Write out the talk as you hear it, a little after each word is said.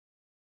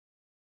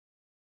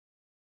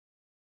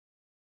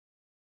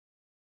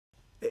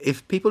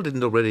If people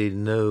didn't already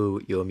know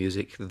your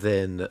music,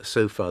 then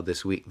so far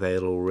this week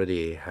they'll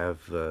already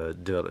have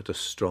developed a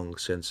strong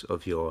sense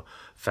of your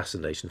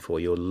fascination for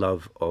your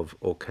love of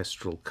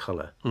orchestral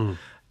color.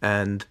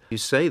 And you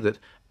say that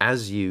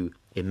as you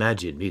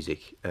imagine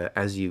music,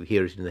 as you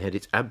hear it in the head,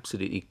 it's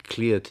absolutely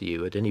clear to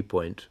you at any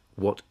point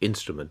what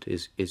instrument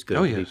is Oh,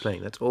 going to be yes.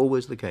 playing. That's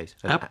always the case,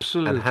 and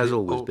Absolutely. has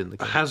always been the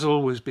case. Has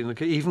always been the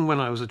case. Even when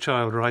I was a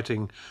child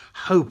writing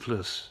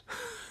hopeless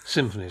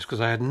symphonies,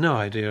 because I had no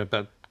idea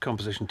about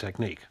composition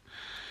technique,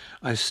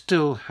 I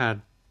still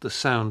had the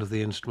sound of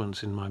the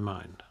instruments in my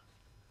mind.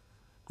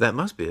 That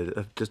must be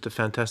just a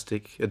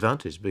fantastic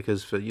advantage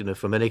because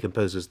for many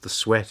composers the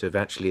sweat of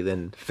actually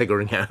then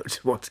figuring out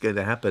what's going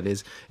to happen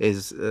is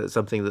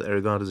something that they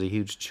regard as a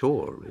huge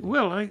chore. Really.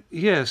 Well,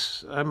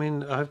 yes, I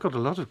mean, I've got a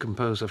lot of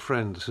composer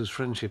friends whose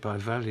friendship I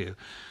value,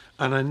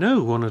 and I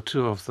know one or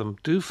two of them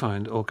do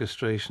find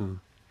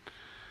orchestration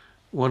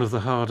one of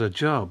the harder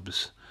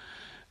jobs,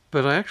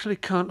 but I actually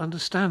can't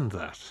understand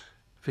that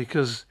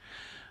because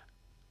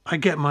I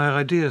get my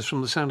ideas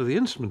from the sound of the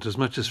instrument as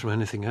much as from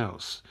anything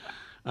else.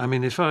 I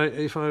mean, if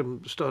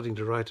I'm starting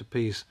to write a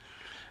piece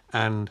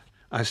and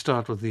I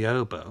start with the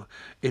oboe,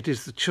 it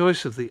is the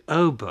choice of the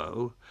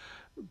oboe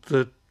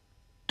that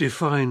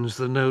defines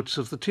the notes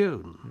of the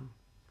tune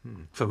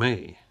for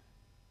me.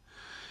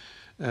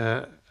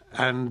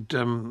 And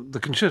the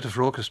concerto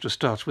for orchestra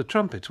starts with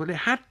trumpets. Well, it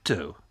had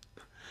to.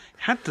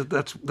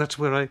 That's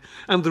where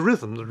and the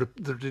rhythm,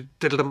 the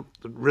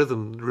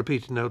rhythm, the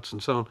repeated notes,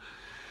 and so on.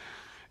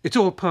 It's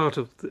all part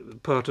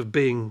of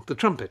being the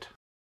trumpet.